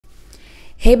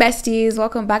Hey besties,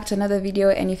 welcome back to another video,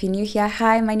 and if you're new here,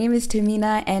 hi, my name is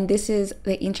Temina and this is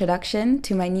the introduction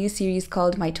to my new series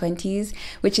called My 20s,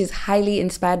 which is highly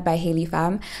inspired by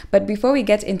Tfam. But before we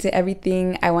get into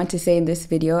everything I want to say in this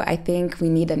video, I think we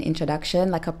need an introduction,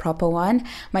 like a proper one.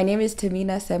 My name is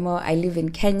Temina Semo, I live in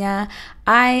Kenya.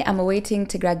 I am awaiting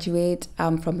to graduate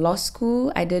from law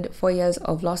school. I did 4 years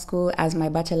of law school as my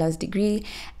bachelor's degree,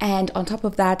 and on top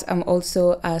of that, I'm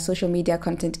also a social media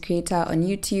content creator on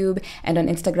YouTube and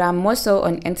on Instagram. More so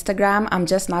on Instagram, I'm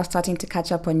just now starting to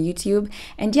catch up on YouTube.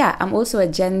 And yeah, I'm also a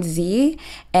Gen Z,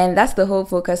 and that's the whole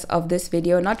focus of this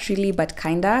video. Not really, but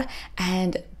kinda.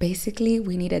 And basically,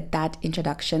 we needed that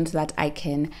introduction so that I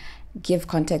can give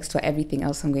context for everything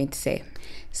else I'm going to say.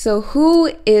 So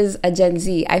who is a Gen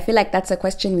Z? I feel like that's a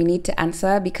question we need to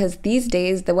answer, because these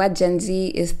days the word Gen Z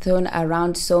is thrown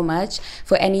around so much.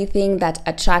 For anything that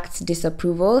attracts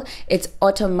disapproval, it's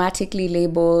automatically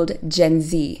labeled Gen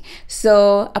Z.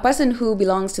 So a person who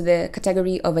belongs to the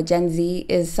category of a Gen Z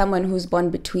is someone who's born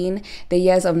between the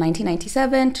years of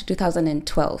 1997 to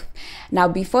 2012. Now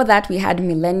before that, we had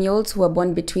millennials who were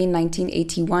born between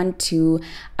 1981 to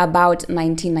about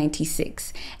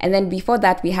 1996. And then before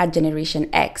that, we had Generation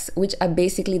X, which are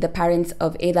basically the parents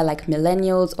of either like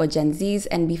millennials or Gen Zs.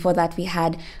 And before that, we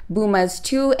had Boomers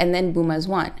 2 and then Boomers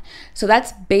 1. So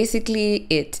that's basically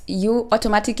it. You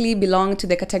automatically belong to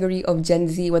the category of Gen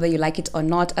Z, whether you like it or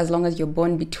not, as long as you're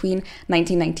born between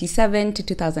 1997 to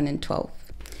 2012.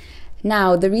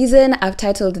 Now, the reason I've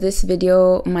titled this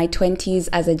video My 20s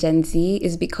as a Gen Z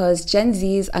is because Gen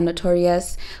Zs are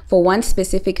notorious for one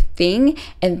specific thing,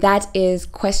 and that is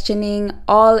questioning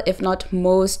all, if not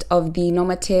most, of the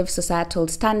normative societal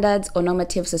standards or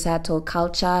normative societal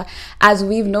culture as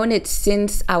we've known it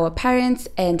since our parents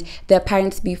and their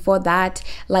parents before that.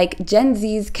 Like, Gen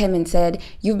Zs came and said,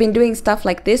 you've been doing stuff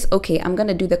like this, okay, I'm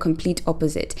gonna do the complete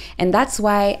opposite. And that's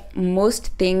why most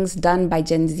things done by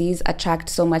Gen Zs attract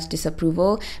so much disapproval,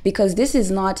 because this is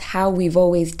not how we've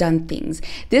always done things.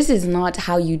 This is not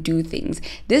how you do things.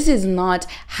 This is not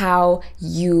how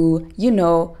you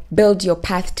build your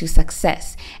path to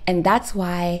success. And that's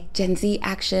why Gen Z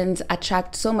actions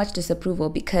attract so much disapproval,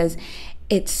 because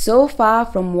it's so far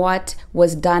from what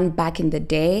was done back in the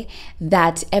day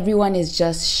that everyone is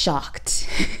just shocked.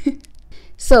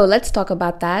 So let's talk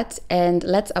about that and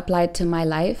let's apply it to my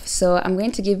life. So I'm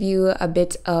going to give you a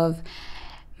bit of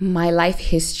my life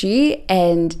history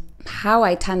and how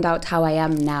I turned out how I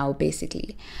am now,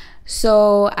 basically.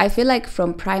 So I feel like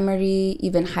from primary,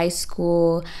 even high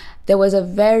school, there was a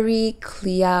very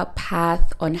clear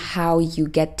path on how you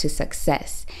get to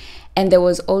success. And there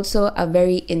was also a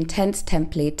very intense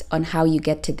template on how you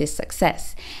get to this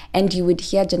success. And you would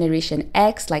hear Generation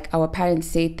X, like our parents,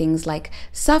 say things like,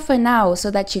 suffer now so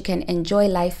that you can enjoy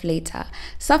life later.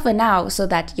 Suffer now so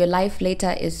that your life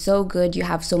later is so good, you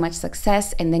have so much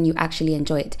success, and then you actually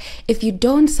enjoy it. If you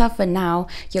don't suffer now,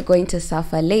 you're going to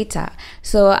suffer later.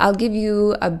 So I'll give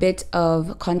you a bit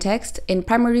of context. In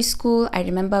primary school, I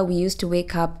remember we used to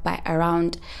wake up by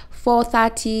around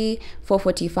 4:30,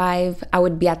 4:45. I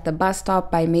would be at the bus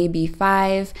stop by maybe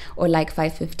 5 or like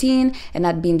 5:15, and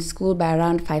I'd be in school by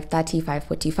around 5:30,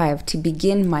 5:45 to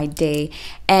begin my day.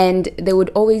 And there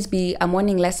would always be a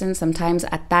morning lesson sometimes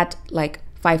at that like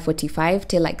 5:45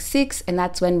 till like 6, and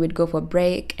that's when we'd go for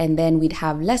break, and then we'd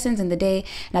have lessons in the day.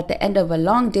 And at the end of a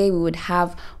long day, we would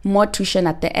have more tuition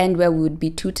at the end where we would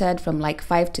be tutored from like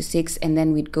 5 to 6, and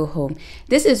then we'd go home.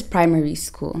 This is primary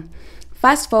school.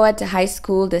 Fast forward to high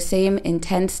school, the same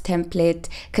intense template,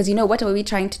 because what were we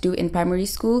trying to do in primary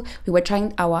school? We were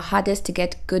trying our hardest to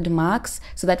get good marks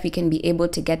so that we can be able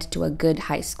to get to a good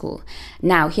high school.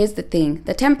 Now, here's the thing.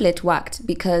 The template worked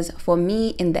because for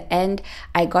me, in the end,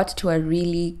 I got to a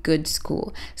really good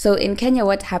school. So in Kenya,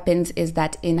 what happens is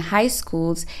that in high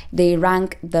schools, they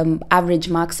rank the average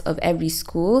marks of every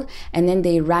school, and then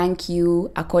they rank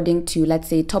you according to, let's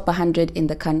say, top 100 in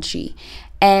the country.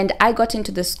 And I got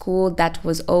into the school that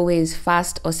was always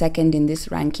first or second in these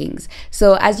rankings.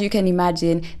 So as you can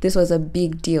imagine, this was a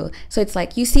big deal. So it's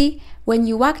like, you see, when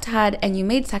you worked hard and you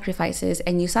made sacrifices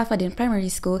and you suffered in primary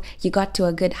school, you got to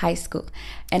a good high school.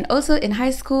 And also in high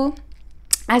school,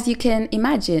 as you can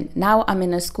imagine, now I'm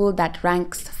in a school that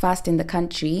ranks first in the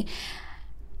country.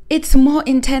 It's more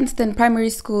intense than primary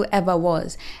school ever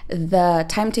was. The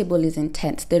timetable is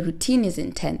intense. The routine is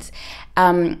intense.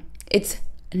 It's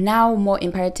now more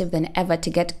imperative than ever to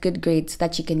get good grades so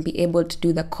that you can be able to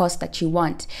do the course that you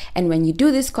want. And when you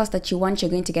do this course that you want,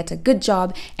 you're going to get a good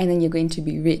job and then you're going to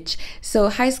be rich. So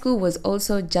high school was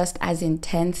also just as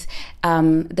intense.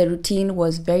 The routine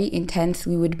was very intense.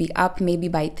 We would be up maybe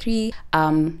by 3.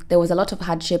 There was a lot of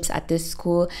hardships at this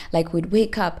school. Like we'd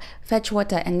wake up, fetch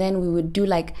water, and then we would do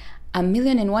like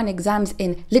 1,000,001 exams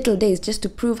in little days just to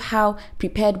prove how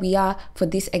prepared we are for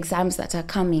these exams that are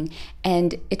coming.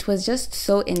 And it was just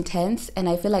so intense. And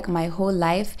I feel like my whole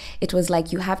life, it was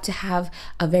like you have to have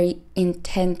a very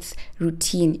intense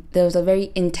routine. There was a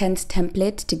very intense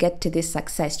template to get to this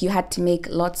success. You had to make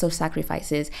lots of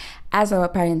sacrifices. As our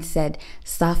parents said,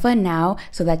 suffer now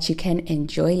so that you can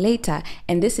enjoy later.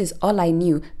 And this is all I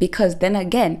knew, because then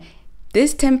again,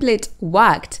 this template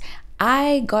worked.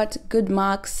 I got good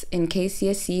marks in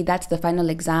KCSE, that's the final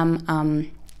exam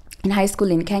in high school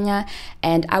in Kenya,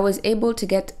 and I was able to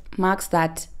get marks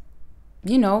that,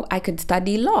 you know, I could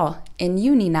study law in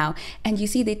uni now. And you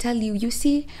see, they tell you, you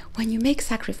see, when you make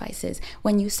sacrifices,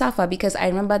 when you suffer, because I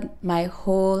remember my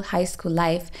whole high school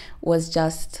life was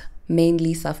just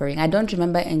mainly suffering. I don't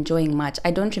remember enjoying much.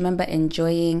 I don't remember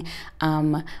enjoying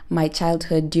my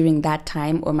childhood during that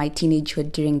time or my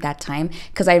teenagehood during that time,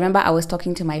 because I remember I was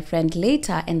talking to my friend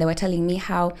later and they were telling me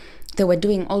how they were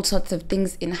doing all sorts of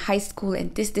things in high school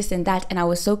and this and that, and I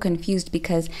was so confused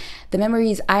because the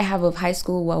memories I have of high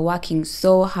school were working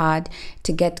so hard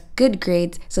to get good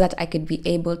grades so that I could be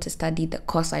able to study the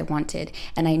course I wanted.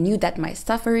 And I knew that my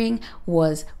suffering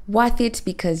was worth it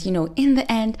because, you know, in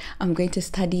the end, I'm going to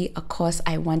study a course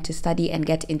I want to study and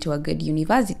get into a good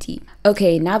university.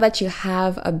 Okay, now that you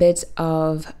have a bit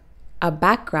of a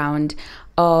background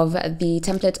of the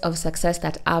template of success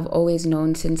that I've always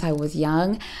known since I was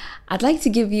young, I'd like to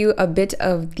give you a bit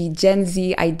of the Gen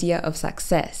Z idea of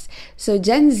success. So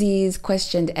Gen Zs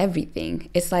questioned everything.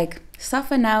 It's like,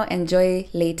 suffer now, enjoy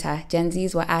later. Gen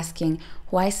Zs were asking,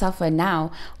 why suffer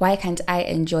now? Why can't I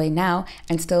enjoy now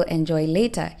and still enjoy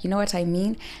later? You know what I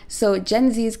mean? So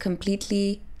Gen Zs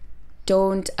completely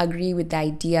don't agree with the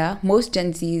idea. Most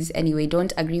Gen Zs anyway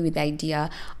don't agree with the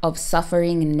idea of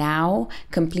suffering now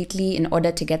completely in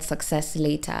order to get success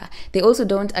later. They also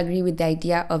don't agree with the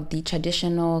idea of the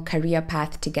traditional career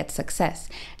path to get success.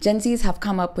 Gen Zs have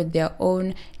come up with their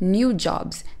own new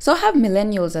jobs. So have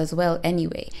millennials as well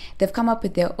anyway. They've come up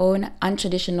with their own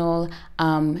untraditional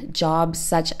jobs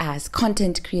such as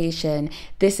content creation,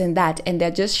 this and that, and they're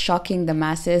just shocking the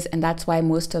masses, and that's why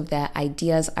most of their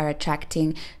ideas are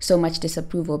attracting so much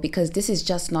disapproval, because this is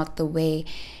just not the way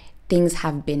things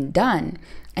have been done.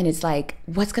 And it's like,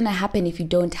 what's gonna happen if you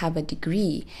don't have a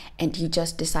degree and you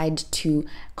just decide to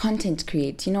content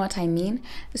create? You know what I mean?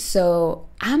 So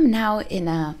I'm now in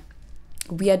a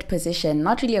weird position,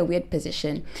 not really a weird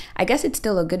position, I guess it's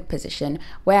still a good position,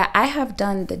 where I have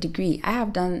done the degree, I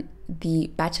have done the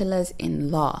bachelor's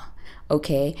in law,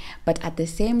 okay, but at the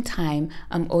same time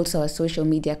I'm also a social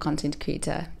media content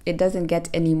creator. It doesn't get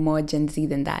any more Gen Z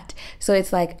than that. So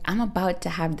it's like, I'm about to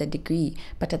have the degree,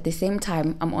 but at the same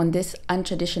time I'm on this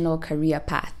untraditional career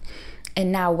path. And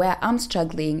now where I'm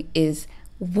struggling is,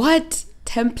 what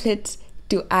template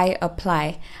do I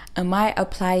apply? Am I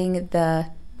applying the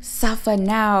suffer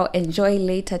now, enjoy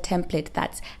later template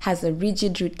that has a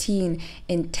rigid routine,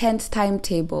 intense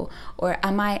timetable, or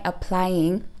am I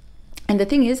applying? And the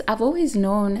thing is, I've always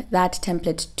known that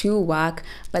template to work,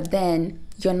 but then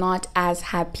you're not as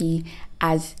happy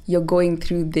as you're going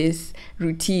through this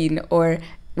routine, or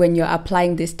when you're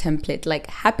applying this template, like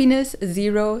happiness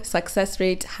 0, success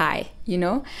rate high, you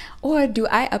know? Or do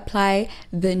I apply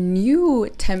the new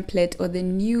template or the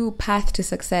new path to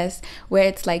success where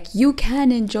it's like you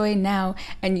can enjoy now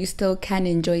and you still can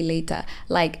enjoy later?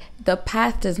 Like the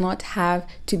path does not have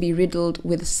to be riddled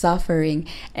with suffering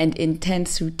and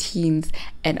intense routines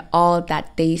and all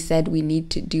that they said we need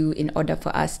to do in order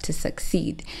for us to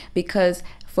succeed. Because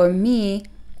for me,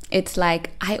 it's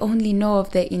like, I only know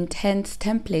of the intense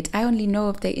template. I only know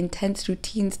of the intense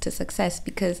routines to success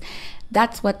because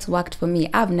that's what's worked for me.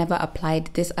 I've never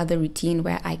applied this other routine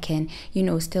where I can, you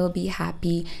know, still be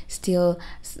happy, still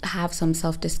have some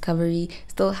self-discovery,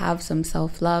 still have some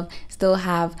self-love, still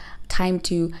have time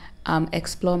to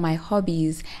explore my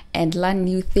hobbies and learn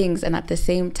new things, and at the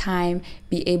same time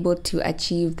be able to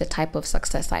achieve the type of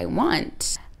success I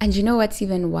want. And you know what's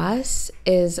even worse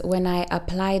is when I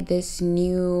apply this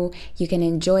new, you can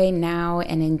enjoy now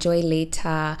and enjoy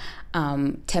later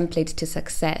template to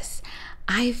success,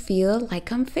 I feel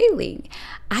like I'm failing.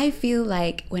 I feel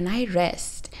like when I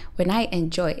rest, when I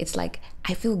enjoy, it's like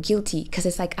I feel guilty because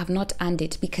it's like I've not earned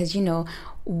it, because you know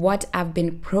what I've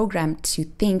been programmed to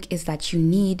think is that you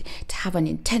need to have an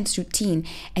intense routine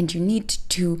and you need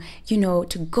to, you know,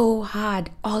 to go hard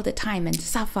all the time and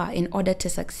suffer in order to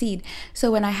succeed.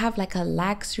 So when I have like a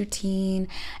lax routine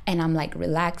and I'm like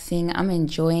relaxing, I'm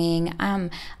enjoying, I'm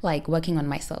like working on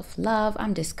my self-love,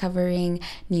 I'm discovering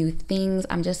new things,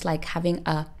 I'm just like having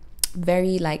a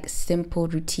very like simple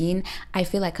routine, I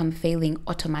feel like I'm failing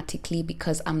automatically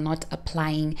because I'm not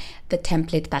applying the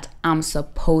template that I'm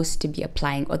supposed to be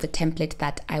applying, or the template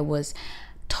that I was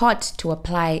taught to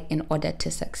apply in order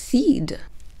to succeed.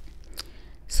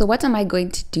 So what am I going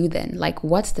to do then? Like,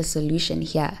 what's the solution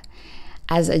here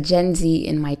as a Gen Z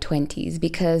in my 20s?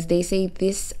 Because they say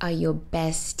these are your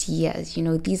best years, you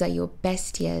know, these are your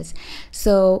best years.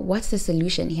 So what's the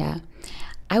solution here?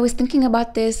 I was thinking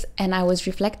about this and I was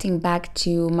reflecting back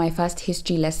to my first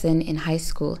history lesson in high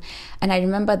school. And I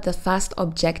remember the first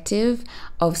objective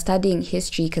of studying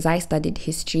history, because I studied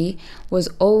history, was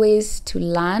always to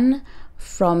learn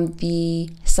from the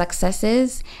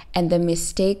successes and the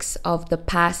mistakes of the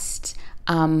past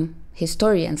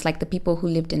historians, like the people who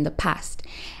lived in the past.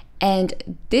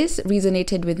 And this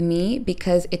resonated with me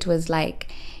because it was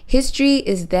like, history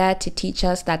is there to teach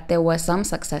us that there were some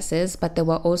successes, but there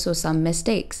were also some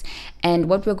mistakes. And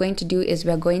what we're going to do is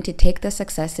we're going to take the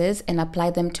successes and apply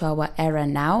them to our era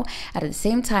now. At the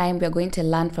same time, we're going to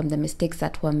learn from the mistakes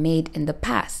that were made in the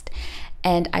past.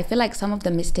 And I feel like some of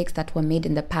the mistakes that were made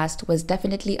in the past was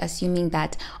definitely assuming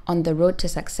that on the road to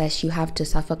success, you have to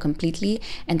suffer completely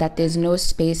and that there's no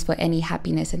space for any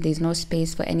happiness and there's no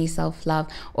space for any self-love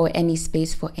or any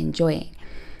space for enjoying.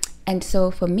 And so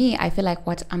for me, I feel like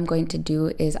what I'm going to do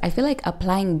is, I feel like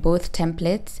applying both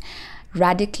templates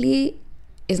radically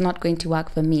is not going to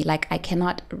work for me. Like, I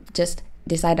cannot just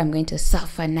decide I'm going to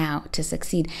suffer now to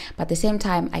succeed, but at the same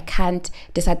time I can't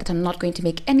decide that I'm not going to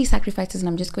make any sacrifices and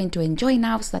I'm just going to enjoy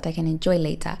now so that I can enjoy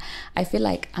later. I feel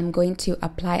like I'm going to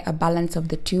apply a balance of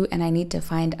the two, and I need to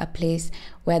find a place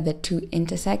where the two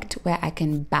intersect, where I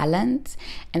can balance,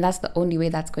 and that's the only way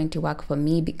that's going to work for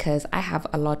me, because I have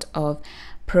a lot of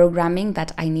programming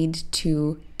that I need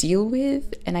to deal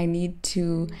with, and I need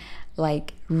to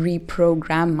like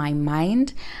reprogram my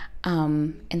mind,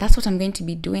 and that's what I'm going to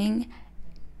be doing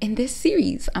in this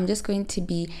series. I'm just going to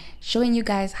be showing you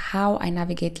guys how I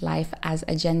navigate life as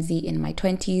a Gen Z in my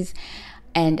 20s,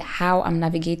 and how I'm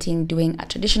navigating doing a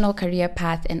traditional career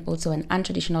path and also an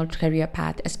untraditional career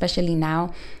path, especially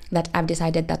now that I've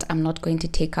decided that I'm not going to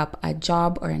take up a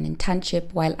job or an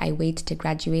internship while I wait to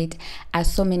graduate,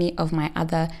 as so many of my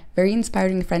other very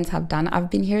inspiring friends have done. I've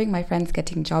been hearing my friends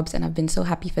getting jobs and I've been so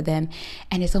happy for them,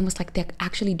 and it's almost like they're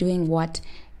actually doing what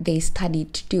they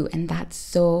studied to do, and that's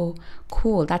so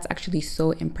cool. That's actually so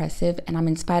impressive, and I'm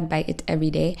inspired by it every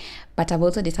day. But I've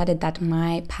also decided that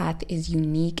my path is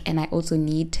unique, and I also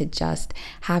need to just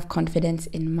have confidence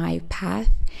in my path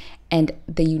and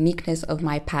the uniqueness of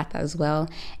my path as well.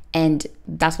 And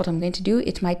that's what I'm going to do.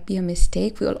 It might be a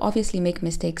mistake. We will obviously make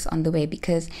mistakes on the way,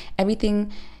 because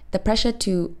everything, the pressure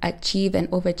to achieve and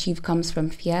overachieve, comes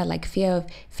from fear, like fear of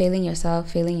failing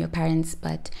yourself, failing your parents.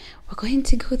 But we're going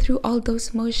to go through all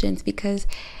those motions, because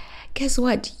guess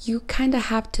what? You kind of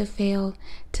have to fail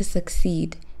to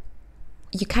succeed.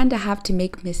 You kind of have to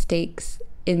make mistakes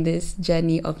in this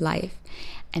journey of life.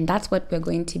 And that's what we're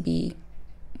going to be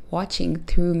watching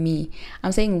through me.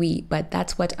 I'm saying we, but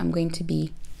that's what I'm going to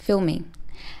be filming.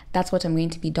 That's what I'm going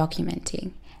to be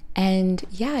documenting. And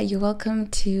yeah, you're welcome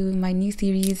to my new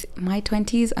series, My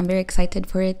 20s. I'm very excited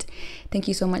for it. Thank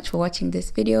you so much for watching this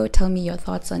video. Tell me your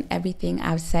thoughts on everything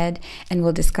I've said and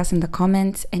we'll discuss in the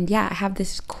comments. And yeah, I have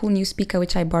this cool new speaker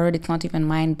which I borrowed. It's not even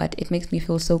mine, but it makes me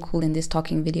feel so cool in these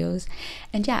talking videos.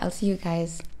 And yeah, I'll see you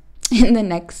guys in the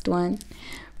next one.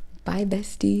 Bye,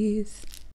 besties.